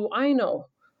 how do I know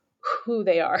who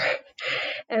they are?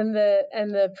 And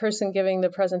the person giving the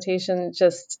presentation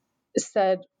just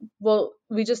said, well,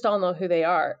 we just all know who they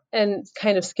are, and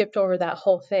kind of skipped over that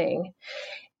whole thing.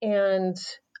 And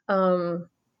so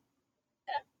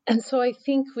I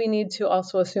think we need to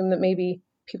also assume that maybe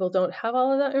people don't have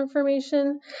all of that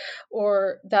information,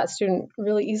 or that student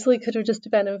really easily could have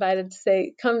just been invited to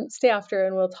say, come stay after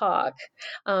and we'll talk.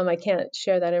 I can't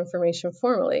share that information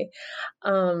formally.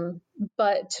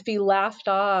 But to be laughed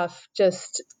off it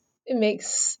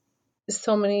makes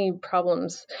so many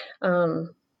problems.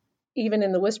 Even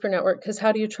in the whisper network, because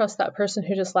how do you trust that person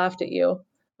who just laughed at you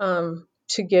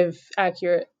to give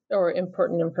accurate or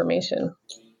important information?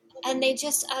 And they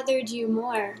just othered you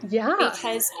more. Yeah.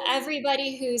 Because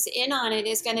everybody who's in on it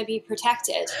is going to be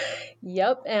protected.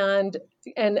 Yep. And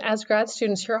as grad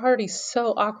students, you're already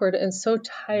so awkward and so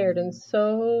tired and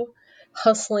so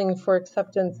hustling for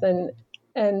acceptance.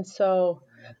 And so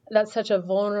that's such a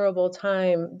vulnerable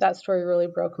time. That story really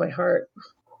broke my heart.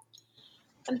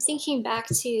 I'm thinking back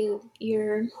to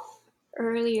your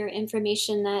earlier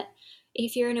information that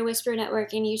if you're in a whisper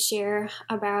network and you share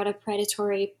about a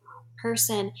predatory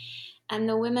person, and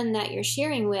the woman that you're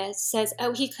sharing with says,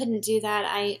 oh, he couldn't do that,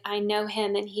 I know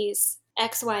him and he's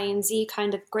X, Y, and Z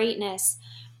kind of greatness.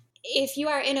 If you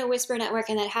are in a whisper network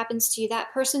and that happens to you,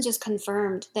 that person just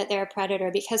confirmed that they're a predator,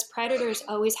 because predators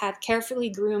always have carefully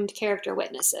groomed character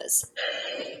witnesses.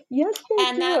 Yes, they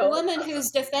and do. That woman who's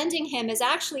defending him is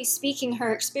actually speaking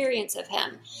her experience of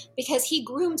him, because he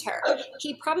groomed her.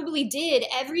 He probably did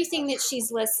everything that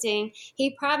she's listing.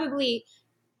 He probably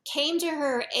came to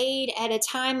her aid at a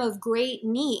time of great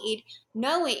need,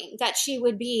 knowing that she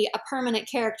would be a permanent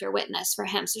character witness for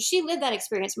him. So she lived that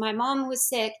experience. My mom was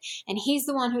sick, and he's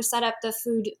the one who set up the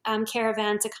food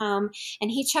caravan to come,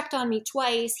 and he checked on me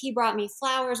twice. He brought me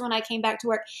flowers when I came back to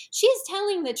work. She's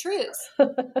telling the truth.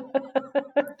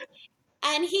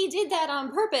 And he did that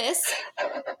on purpose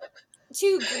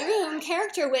to groom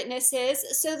character witnesses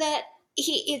so that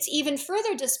it's even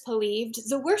further disbelieved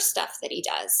the worst stuff that he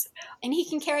does. And he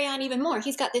can carry on even more.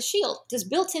 He's got this shield, this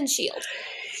built-in shield.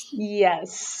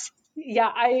 Yes.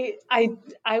 Yeah,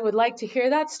 I would like to hear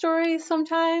that story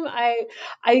sometime.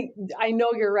 I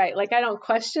know you're right. Like, I don't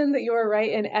question that you are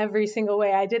right in every single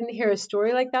way. I didn't hear a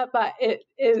story like that, but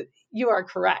you are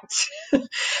correct.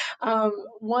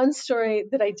 One story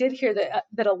that I did hear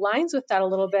that aligns with that a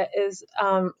little bit is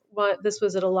this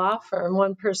was at a law firm.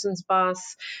 One person's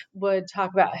boss would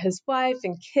talk about his wife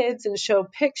and kids and show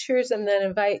pictures, and then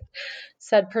invite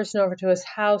said person over to his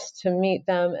house to meet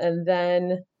them, and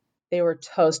then they were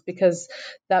toast because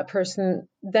that person,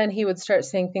 then he would start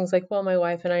saying things like, well, my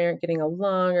wife and I aren't getting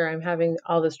along, or I'm having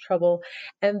all this trouble.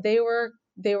 And they were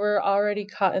already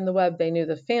caught in the web. They knew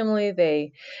the family,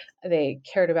 they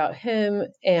cared about him.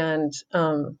 And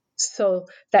so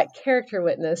that character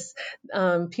witness,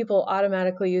 people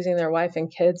automatically using their wife and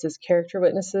kids as character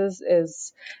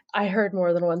witnesses, I heard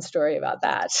more than one story about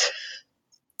that.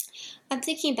 I'm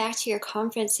thinking back to your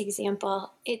conference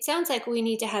example. It sounds like we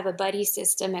need to have a buddy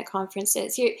system at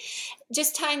conferences. You're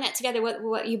just tying that together,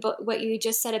 what you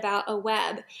just said about a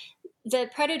web. The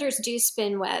predators do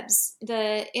spin webs.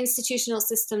 The institutional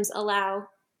systems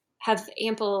have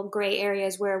ample gray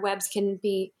areas where webs can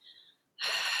be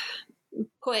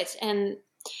put. And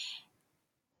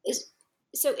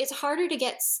so it's harder to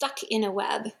get stuck in a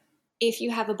web if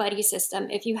you have a buddy system,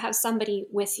 if you have somebody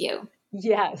with you.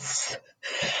 Yes.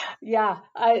 Yeah.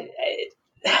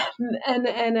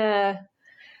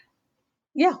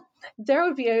 Yeah,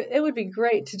 it would be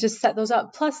great to just set those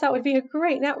up. Plus that would be a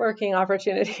great networking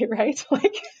opportunity, right?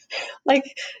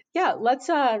 Yeah, let's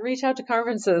reach out to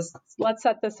conferences. Let's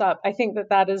set this up. I think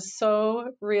that is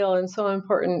so real and so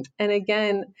important. And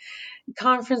again,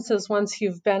 conferences, once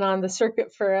you've been on the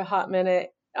circuit for a hot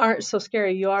minute, aren't so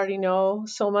scary. You already know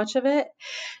so much of it,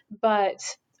 but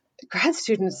grad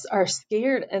students are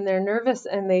scared and they're nervous,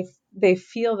 and they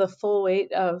feel the full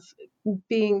weight of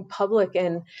being public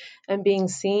and being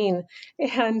seen.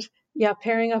 And yeah,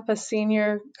 pairing up a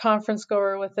senior conference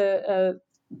goer with a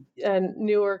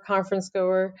newer conference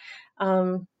goer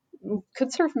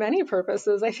could serve many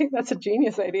purposes. I think that's a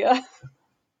genius idea.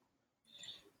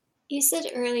 You said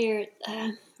earlier,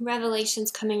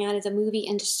 revelations coming out of the movie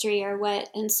industry are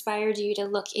what inspired you to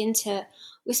look into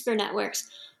whisper networks.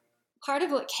 Part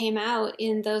of what came out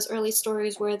in those early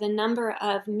stories were the number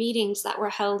of meetings that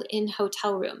were held in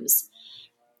hotel rooms.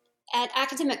 At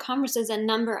academic conferences, a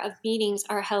number of meetings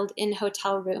are held in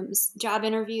hotel rooms. Job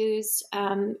interviews,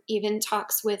 even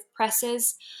talks with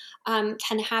presses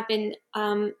can happen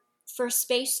for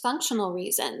space functional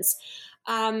reasons.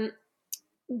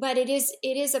 But it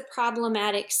is a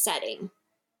problematic setting.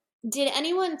 Did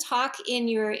anyone talk in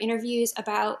your interviews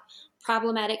about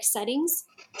problematic settings?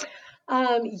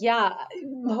 Yeah,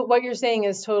 what you're saying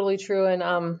is totally true,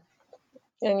 and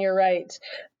you're right.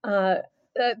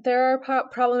 There are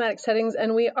problematic settings,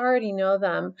 and we already know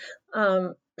them.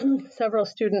 Several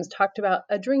students talked about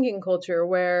a drinking culture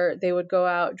where they would go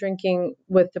out drinking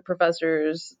with the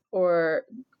professors, or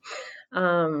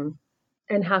and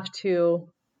have to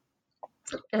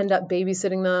end up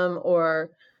babysitting them, or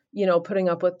putting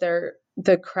up with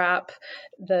the crap,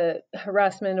 the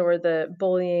harassment, or the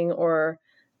bullying, or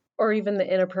even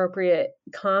the inappropriate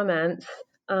comments,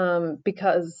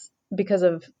 because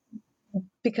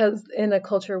in a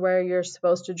culture where you're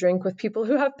supposed to drink with people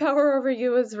who have power over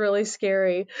you is really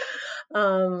scary.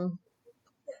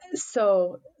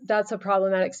 So that's a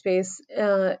problematic space.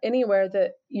 Anywhere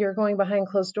that you're going behind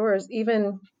closed doors,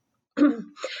 even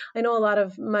I know a lot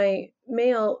of my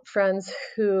male friends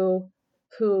who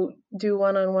do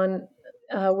one-on-one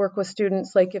work with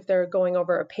students, like if they're going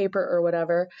over a paper or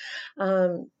whatever,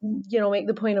 make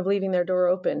the point of leaving their door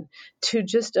open to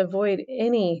just avoid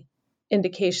any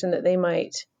indication that they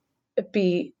might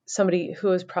be somebody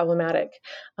who is problematic.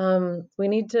 We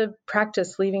need to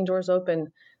practice leaving doors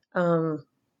open.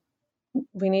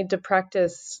 We need to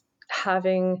practice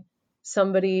having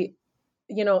somebody,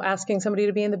 asking somebody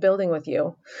to be in the building with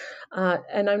you.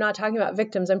 And I'm not talking about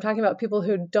victims. I'm talking about people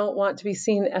who don't want to be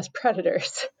seen as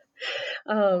predators.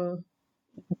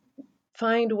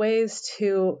 Find ways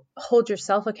to hold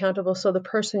yourself accountable so the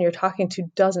person you're talking to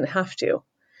doesn't have to.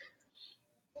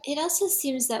 It also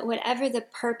seems that whatever the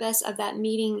purpose of that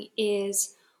meeting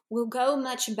is will go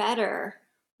much better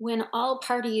when all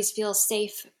parties feel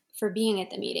safe for being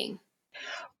at the meeting.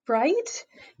 Right?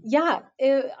 Yeah.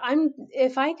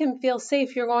 If I can feel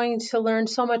safe, you're going to learn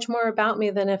so much more about me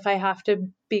than if I have to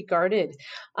be guarded.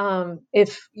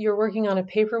 If you're working on a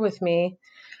paper with me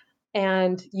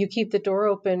and you keep the door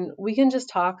open, we can just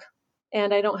talk,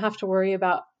 and I don't have to worry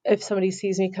about if somebody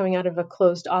sees me coming out of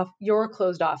your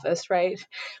closed office, right?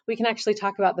 We can actually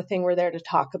talk about the thing we're there to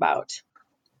talk about.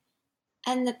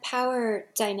 And the power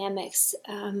dynamics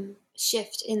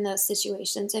shift in those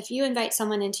situations. If you invite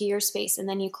someone into your space and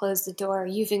then you close the door,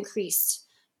 you've increased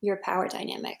your power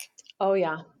dynamic. Oh,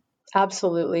 yeah,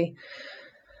 absolutely.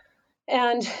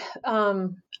 And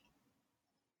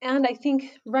I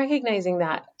think recognizing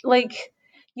that, like,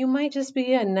 you might just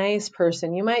be a nice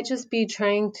person. You might just be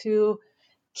trying to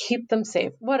keep them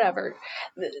safe, whatever.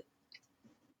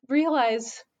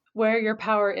 Realize where your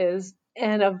power is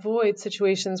and avoid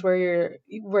situations where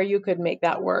you could make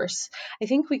that worse. I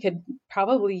think we could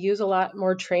probably use a lot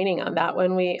more training on that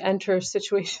when we enter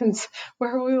situations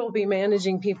where we will be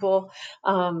managing people.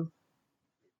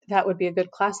 That would be a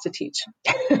good class to teach.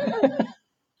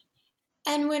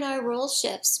 And when our role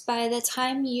shifts, by the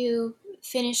time you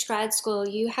finish grad school,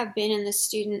 you have been in the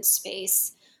student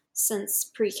space since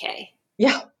pre-K.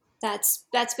 Yeah.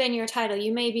 That's been your title.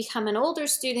 You may become an older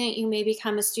student. You may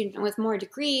become a student with more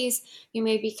degrees. You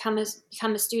may become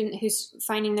a student who's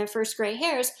finding their first gray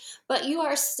hairs, but you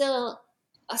are still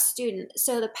a student.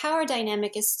 So the power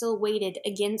dynamic is still weighted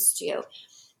against you.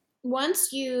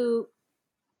 Once you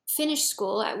finish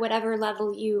school at whatever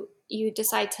level you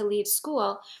decide to leave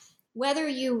school, whether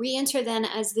you re-enter then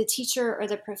as the teacher or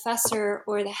the professor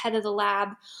or the head of the lab,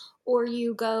 or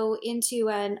you go into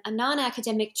a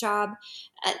non-academic job,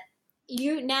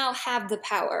 you now have the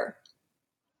power.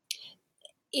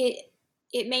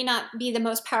 It may not be the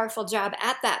most powerful job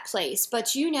at that place,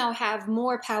 but you now have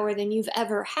more power than you've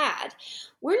ever had.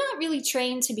 We're not really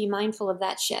trained to be mindful of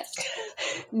that shift.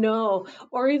 No,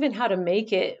 or even how to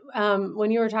make it.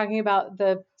 When you were talking about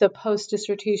the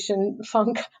post-dissertation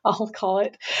funk, I'll call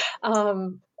it,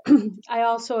 I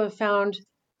also have found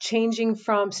changing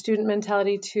from student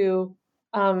mentality to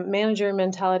manager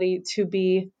mentality to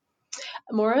be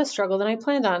more of a struggle than I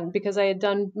planned on, because I had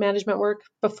done management work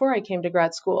before I came to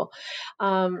grad school.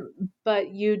 But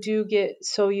you do get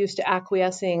so used to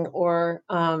acquiescing or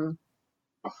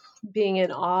being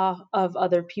in awe of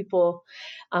other people.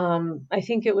 I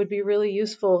think it would be really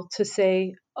useful to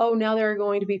say, oh, now there are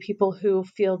going to be people who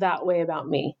feel that way about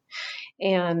me.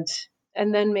 And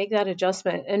then make that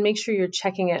adjustment and make sure you're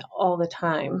checking it all the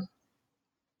time.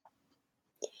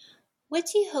 What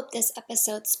do you hope this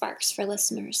episode sparks for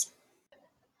listeners?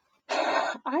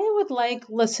 I would like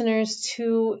listeners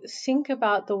to think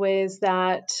about the ways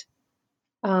that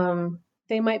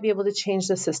they might be able to change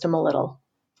the system a little.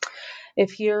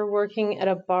 If you're working at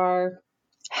a bar,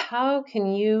 how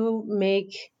can you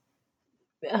make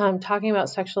talking about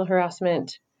sexual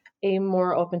harassment a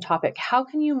more open topic? How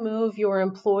can you move your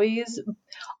employees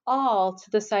all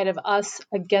to the side of us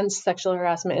against sexual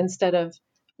harassment instead of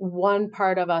one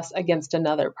part of us against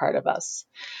another part of us?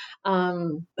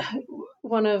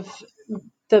 One of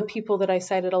the people that I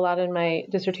cited a lot in my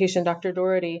dissertation, Dr.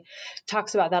 Doherty,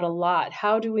 talks about that a lot.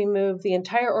 How do we move the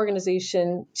entire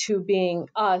organization to being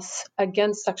us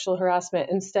against sexual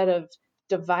harassment instead of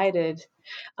divided,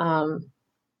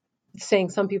 saying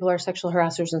some people are sexual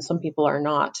harassers and some people are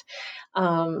not?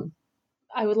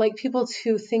 I would like people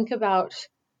to think about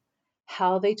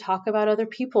how they talk about other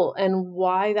people and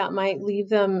why that might leave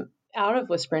them out of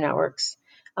Whisper Networks.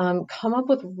 Come up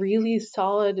with really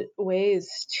solid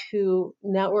ways to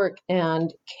network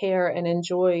and care and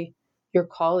enjoy your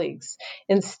colleagues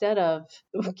instead of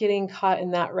getting caught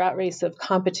in that rat race of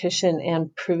competition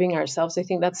and proving ourselves. I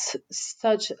think that's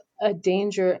such a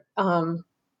danger,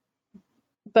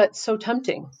 but so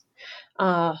tempting,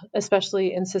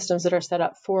 especially in systems that are set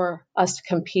up for us to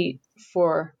compete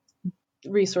for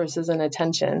resources and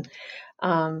attention.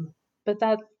 But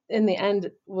that in the end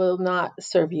will not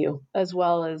serve you as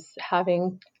well as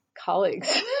having colleagues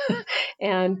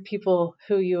and people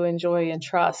who you enjoy and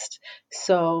trust.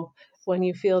 So when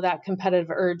you feel that competitive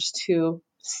urge to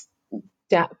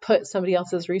put somebody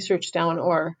else's research down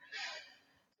or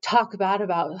talk bad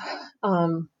about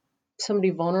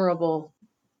somebody vulnerable,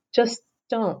 just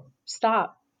don't.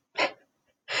 Stop.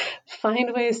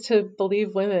 Find ways to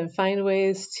believe women. Find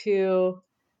ways to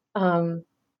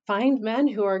find men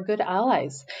who are good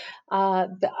allies.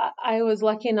 I was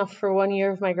lucky enough for 1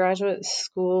 year of my graduate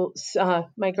school,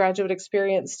 my graduate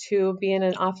experience, to be in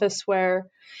an office where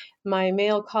my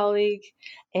male colleague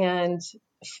and,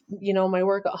 my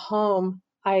work at home,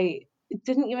 I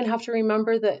didn't even have to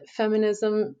remember that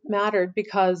feminism mattered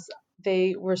because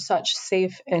they were such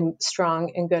safe and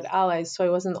strong and good allies. So I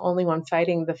wasn't the only one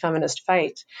fighting the feminist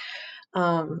fight.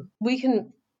 We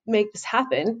can make this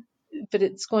happen, but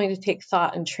it's going to take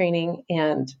thought and training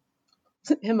and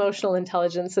emotional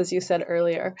intelligence, as you said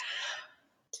earlier.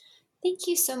 Thank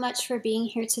you so much for being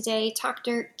here today,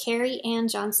 Dr. Carrie Ann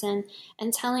Johnson,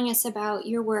 and telling us about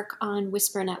your work on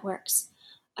Whisper Networks.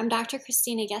 I'm Dr.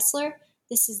 Christina Gessler.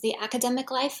 This is The Academic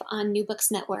Life on New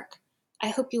Books Network.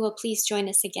 I hope you will please join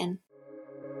us again.